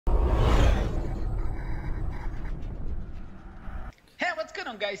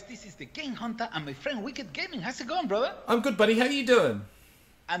going on, guys? This is the Game Hunter and my friend Wicked Gaming. How's it going, brother? I'm good, buddy. How you doing?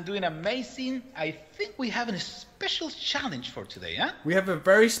 I'm doing amazing. I think we have a special challenge for today, huh? We have a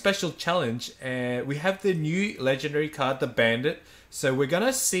very special challenge. We have the new Legendary Card the Bandit. So we're going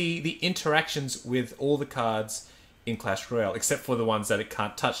to see the interactions with all the cards in Clash Royale, except for the ones that it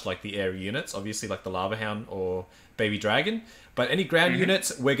can't touch, like the area units, obviously like the Lava Hound or Baby Dragon. But any ground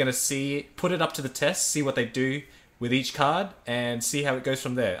units, we're going to see, put it up to the test, see what they do with each card, and see how it goes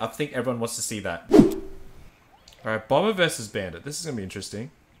from there. I think everyone wants to see that. Alright, Bomber versus Bandit. This is going to be interesting.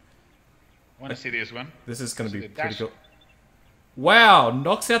 I want to see this one. This is going to be pretty cool. Wow,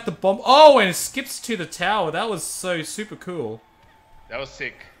 knocks out the bomb. Oh, and it skips to the tower. That was so super cool. That was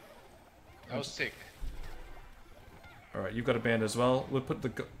sick. That was sick. Alright, you've got a Bandit as well. We'll put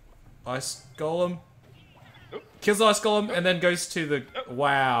the Ice Golem. Kills the Ice Golem and then goes to the...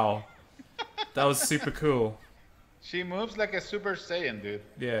 Wow. That was super cool. She moves like a Super Saiyan, dude.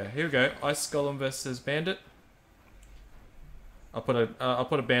 Yeah, here we go. Ice Golem versus Bandit. I'll put a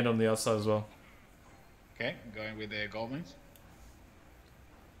Bandit on the outside as well. Okay, going with the goblins.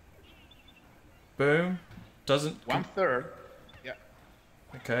 Boom. Doesn't... 1/3. Yeah.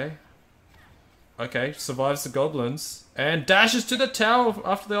 Okay. Okay, survives the goblins. And dashes to the tower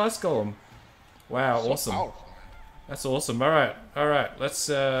after the Ice Golem. Wow, so awesome. Powerful. That's awesome. Alright, alright. Let's,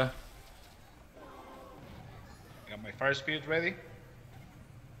 Got my Fire Spirit ready.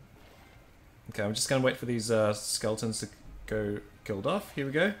 Okay, I'm just gonna wait for these skeletons to go killed off. Here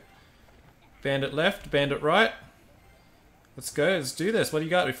we go. Bandit left, Bandit right. Let's go, let's do this. What do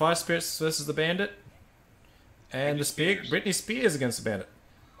you got? We Fire Spirits versus the Bandit. And the Spear, Britney Spears against the Bandit.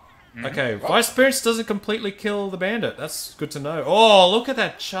 Okay, Fire Spirits doesn't completely kill the Bandit. That's good to know. Oh, look at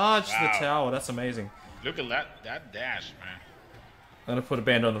that charge to the tower. That's amazing. Look at that dash, man. I'm gonna put a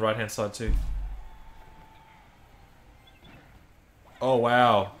Bandit on the right hand side too. Oh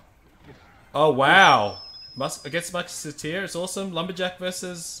wow. Oh wow. Against Musketeer, it's awesome. Lumberjack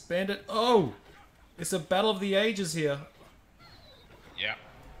versus Bandit. Oh! It's a battle of the ages here. Yeah.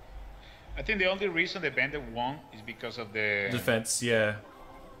 I think the only reason the Bandit won is because of the... Defense, yeah.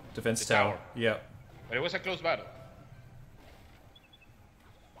 Defense tower. Yeah. But it was a close battle.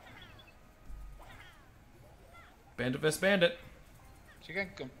 Bandit versus Bandit. She can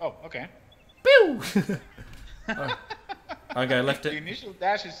come... Oh, okay. Pew! Oh. Okay, left it. The initial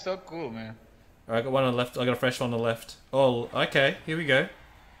dash is so cool, man. Alright, I got one on the left. I got a fresh one on the left. Oh, okay. Here we go.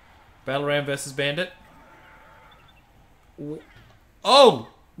 Battle Ram versus Bandit. Oh!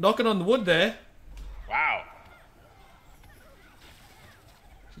 Knocking on the wood there. Wow.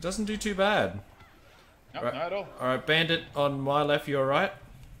 She doesn't do too bad. No, not at all. Alright, Bandit on my left, your right.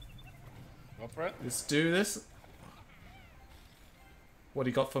 Go for it. Let's do this. What do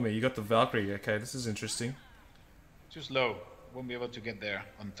you got for me? You got the Valkyrie. Okay, this is interesting. Too slow. Won't be able to get there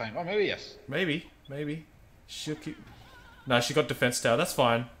on time. Oh, maybe yes. Maybe. She'll keep... No, she got defense tower. That's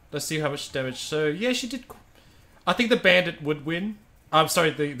fine. Let's see how much damage. So, yeah, she did... I think the Bandit would win. I'm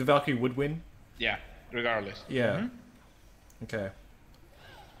sorry, the Valkyrie would win. Yeah, regardless. Yeah. Okay.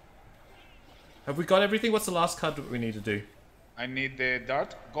 Have we got everything? What's the last card that we need to do? I need the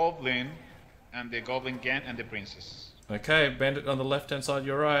Dart Goblin and the Goblin Gang and the Princess. Okay, Bandit on the left-hand side,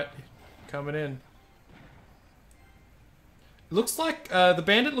 you're right. Coming in. Looks like, the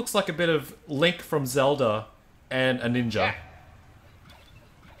Bandit looks like a bit of Link from Zelda and a ninja. Yeah.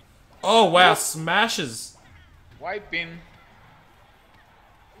 Oh, wow, smashes. Wiping.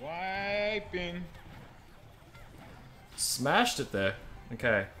 Smashed it there.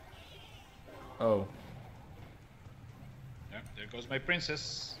 Okay. Oh. Yeah, there goes my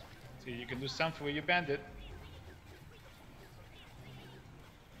Princess. See, you can do something with your Bandit.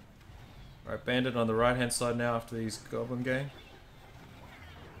 Alright, Bandit on the right-hand side now after these Goblin Gang.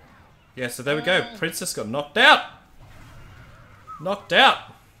 Yeah, so there we go. Princess got knocked out! Knocked out!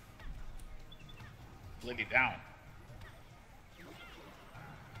 Look it down.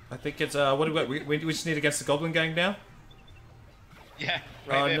 I think it's, what do we just need against the Goblin Gang now? Yeah,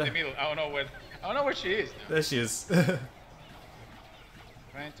 right there in the middle. I don't know where she is. Now. There she is.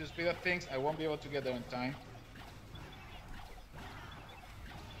 Trying to speed up things. I won't be able to get there on time.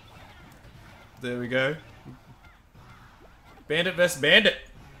 There we go. Bandit vs Bandit.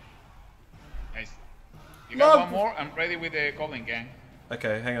 Nice. You got one more? I'm ready with the Goblin Gang.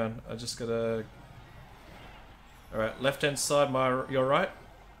 Okay, hang on. I just gotta... Alright, left-hand side, your right.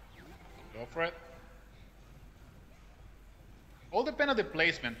 Go for it. All depend on the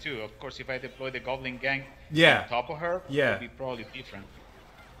placement too. Of course, if I deploy the Goblin Gang on top of her, it would be probably different.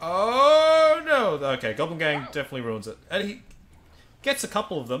 Oh no! Okay, Goblin Gang definitely ruins it. And he gets a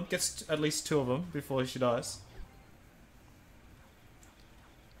couple of them, gets at least 2 of them before she dies.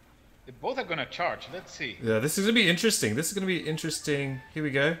 They both are gonna charge. Let's see. Yeah, this is gonna be interesting. This is gonna be interesting. Here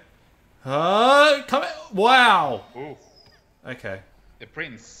we go. Come on. Wow. Ooh. Okay. The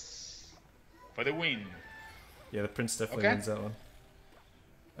prince for the win. Yeah, the prince definitely wins that one.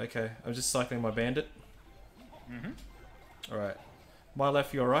 Okay, I'm just cycling my bandit. Alright. My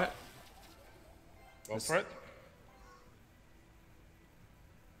left, your right. Go for it.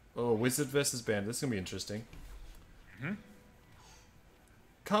 Oh, wizard versus bandit. This is gonna be interesting.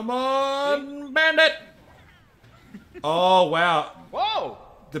 Come on, bandit! Oh, wow. Whoa!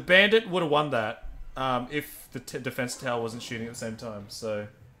 The bandit would have won that if the defense tower wasn't shooting at the same time, so...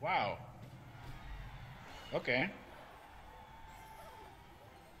 Wow. Okay.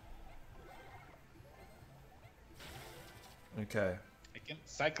 Okay. I can't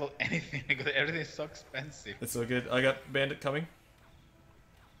cycle anything because everything is so expensive. It's all good. I got bandit coming.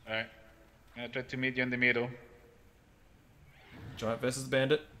 Alright. I'm gonna try to meet you in the middle. Giant versus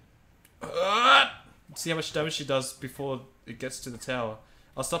bandit. See how much damage she does before it gets to the tower.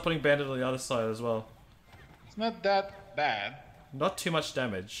 I'll start putting bandit on the other side as well. It's not that bad. Not too much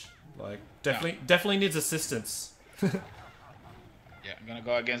damage. Like, definitely needs assistance. Yeah, I'm gonna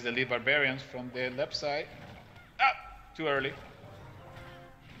go against the lead barbarians from the left side. Ah! Too early.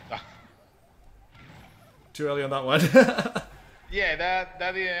 Ah. Too early on that one. Yeah, that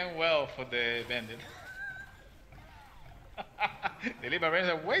didn't end well for the bandit. The lead barbarians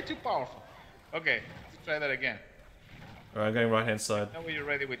are way too powerful. Okay, let's try that again. Alright, I'm going right hand side. Now you're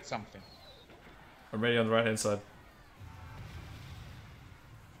ready with something. I'm ready on the right hand side.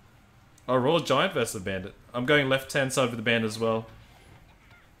 Oh, roll giant versus the bandit. I'm going left hand side with the bandit as well.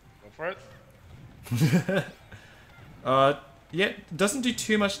 Go for it. Yeah, doesn't do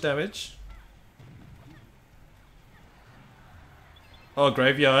too much damage. Oh,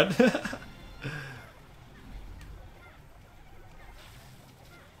 graveyard.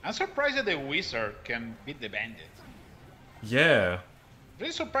 I'm surprised that the wizard can beat the bandit. Yeah.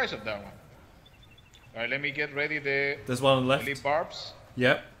 Really surprised of that one. Alright, let me get ready the There's one on the left. lead barbs.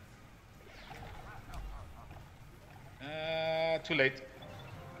 Yep. Too late.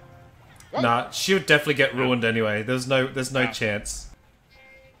 Oh. Nah, she would definitely get ruined anyway. There's no chance.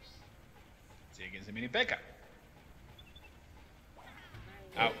 See against the mini P.E.K.K.A.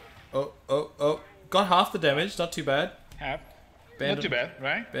 Ow. Oh. Got half the damage, not too bad. Half. Bandit, Not too bad,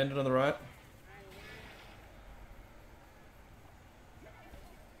 right? Bandit on the right.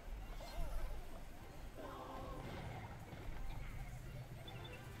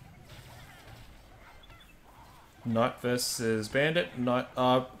 Knight versus Bandit.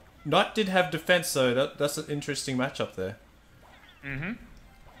 Knight did have defense, though. That's an interesting matchup there.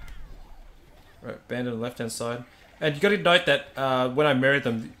 Right, Bandit on the left-hand side. And you got to note that when I married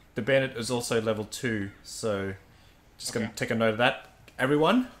them, the Bandit is also level 2. So, just going to take a note of that,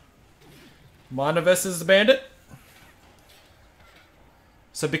 everyone. Miner versus the Bandit.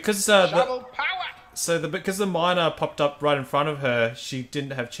 So because because the miner popped up right in front of her, she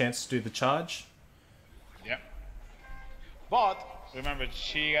didn't have a chance to do the charge. Yeah. But remember,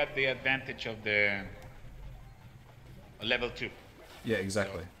 she had the advantage of the level 2. Yeah,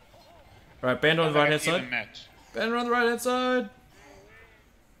 exactly. So, alright, Bandit on the right hand side. Bandit on the right hand side.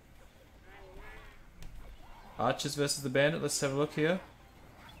 Archers versus the Bandit. Let's have a look here.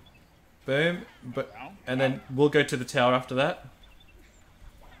 Boom. And then we'll go to the tower after that.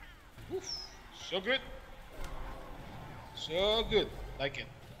 Oof, so good. So good. Like it.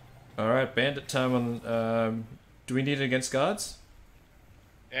 Alright, Bandit time on... do we need it against guards?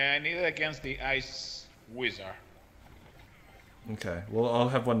 I need it against the Ice Wizard. Okay, well I'll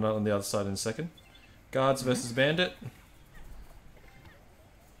have one on the other side in a second. Guards versus Bandit.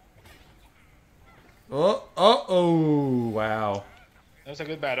 Oh, wow. That was a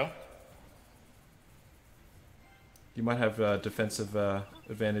good battle. You might have defensive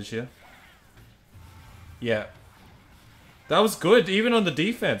advantage here. Yeah. That was good, even on the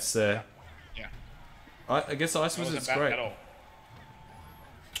defense there. Yeah. I guess Ice Wizard's great.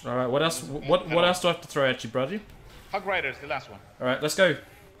 Alright, what else? What What else do I have to throw at you, brother? Hog Rider's the last one. Alright, let's go.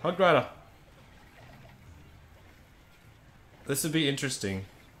 Hog Rider. This would be interesting.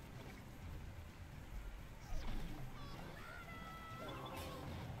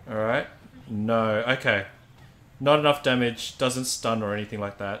 Alright. No, okay. Not enough damage, doesn't stun or anything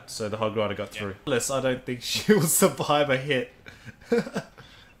like that, so the Hog Rider got through. Unless I don't think she will survive a hit.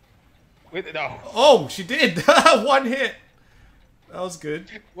 No. Oh, she did! One hit! That was good.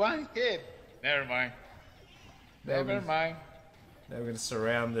 One hit! Never mind. Never mind. Now we're going to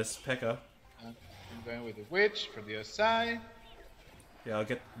surround this P.E.K.K.A. I'm going with the Witch from the other side. Yeah, I'll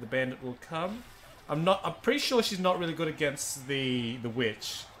get... The Bandit will come. I'm pretty sure she's not really good against the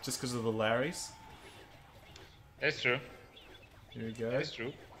witch, just because of the Larrys. That's true. Here we go. That's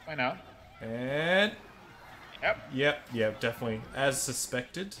true. Why not? And Yep. Yep, definitely. As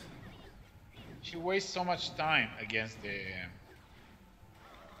suspected. She wastes so much time against the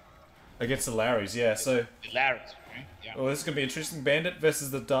Larrys, yeah. So, Larrys, right? Yeah. well, this is gonna be interesting. Bandit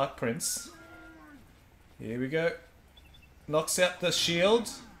versus the Dark Prince. Here we go. Knocks out the shield.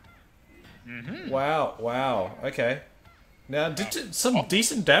 Wow. Okay. Now, did some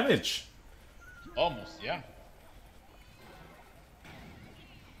decent damage. Almost, yeah.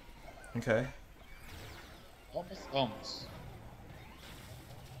 Okay. Almost.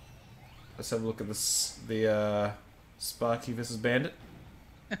 Let's have a look at the Sparky versus Bandit.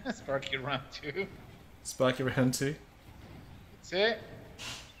 Sparky round 2. Sparky round 2. That's it.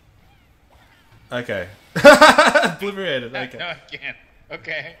 Okay. Obliterated. Okay. No, I can't.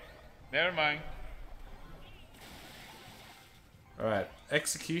 Okay. Never mind. Alright.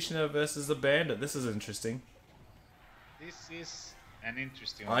 Executioner versus the Bandit. This is interesting. This is an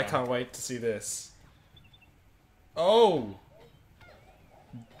interesting I one. can't wait to see this. Oh!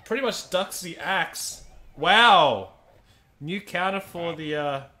 Pretty much ducks the axe. Wow! New counter for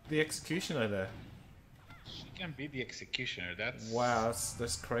the Executioner there. She can be the Executioner. That's... Wow,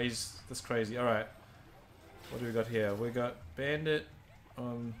 that's crazy. That's crazy. Alright. What do we got here? We got Bandit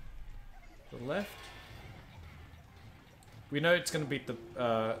on the left. We know it's going to beat the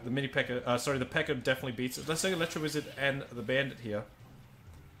mini P.E.K.K.A. Sorry, the P.E.K.K.A. definitely beats it. Let's take Electro Wizard and the Bandit here.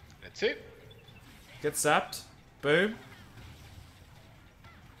 That's it. Get zapped. Boom.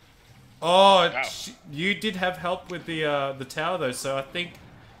 Oh, Wow. you did have help with the tower though, so I think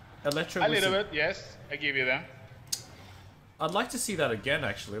Electro Wizard... A little bit, yes. I give you that. I'd like to see that again,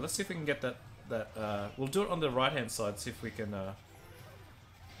 actually. Let's see if we can get that... we'll do it on the right-hand side, see if we can...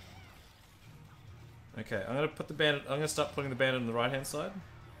 Okay, I'm gonna start putting the Bandit on the right-hand side.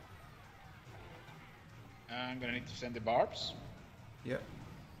 I'm gonna need to send the barbs. Yep.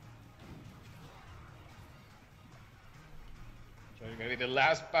 So it's gonna be the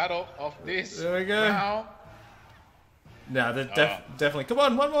last battle of this There we go. round. Nah, they're definitely... Come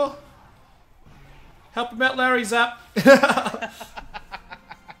on, one more! Help him out, Larry, zap!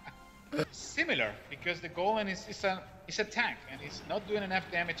 Similar, because the Golem is a tank, and it's not doing enough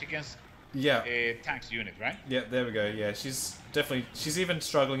damage against Yeah. a tank's unit, right? Yeah, there we go. Yeah, she's even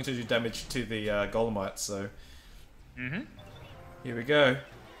struggling to do damage to the Golemites, so... Here we go.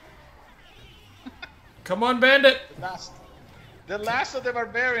 Come on, Bandit! The last of the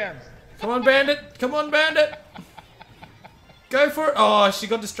barbarians. Come on, Bandit! Come on, Bandit! Go for it! Oh, she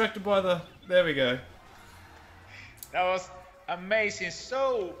got distracted by the... There we go. That was amazing.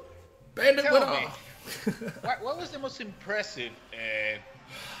 So, Bandit tell went me, off! what was the most impressive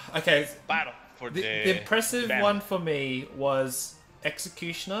Okay, battle for the impressive Bandit? one for me was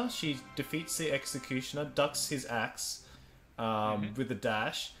Executioner. She defeats the Executioner, ducks his axe with the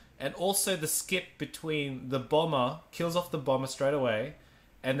dash, and also the skip between the bomber, kills off the bomber straight away,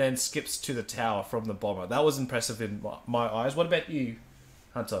 and then skips to the tower from the bomber. That was impressive in my eyes. What about you,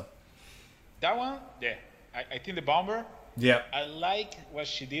 Hunter? That one, yeah. I think the bomber. Yep. I like what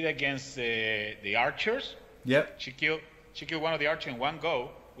she did against the archers. Yep. She killed one of the archers in one go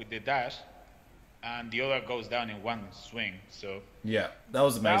with the dash, and the other goes down in one swing. So Yeah, that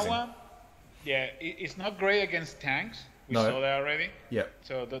was amazing. that one, yeah, it's not great against tanks. We No. saw that already. Yep.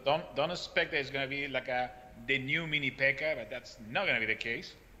 So don't expect that it's gonna be like the new mini P.E.K.K.A., but that's not gonna be the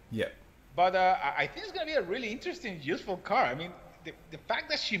case. Yep. But I think it's gonna be a really interesting, useful card. I mean, the fact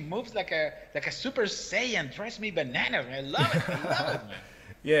that she moves like a Super Saiyan drives me bananas. Man. I love it. I love it, man.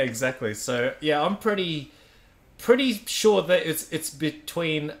 Yeah, exactly. So yeah, I'm pretty sure that it's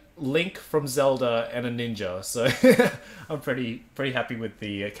between Link from Zelda and a ninja. So I'm pretty happy with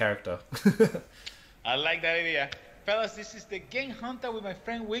the character. I like that idea. Fellas, this is the Game Hunter with my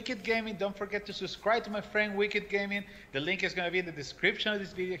friend Wicked Gaming. Don't forget to subscribe to my friend Wicked Gaming. The link is going to be in the description of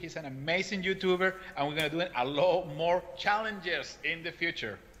this video. He's an amazing YouTuber, and we're going to do a lot more challenges in the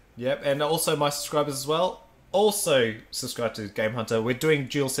future. Yep, and also my subscribers as well. Also subscribe to Game Hunter. We're doing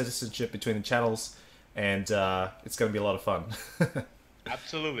dual citizenship between the channels, and it's going to be a lot of fun.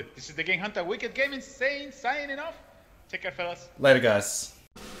 Absolutely. This is the Game Hunter Wicked Gaming signing off. Take care, fellas. Later, guys.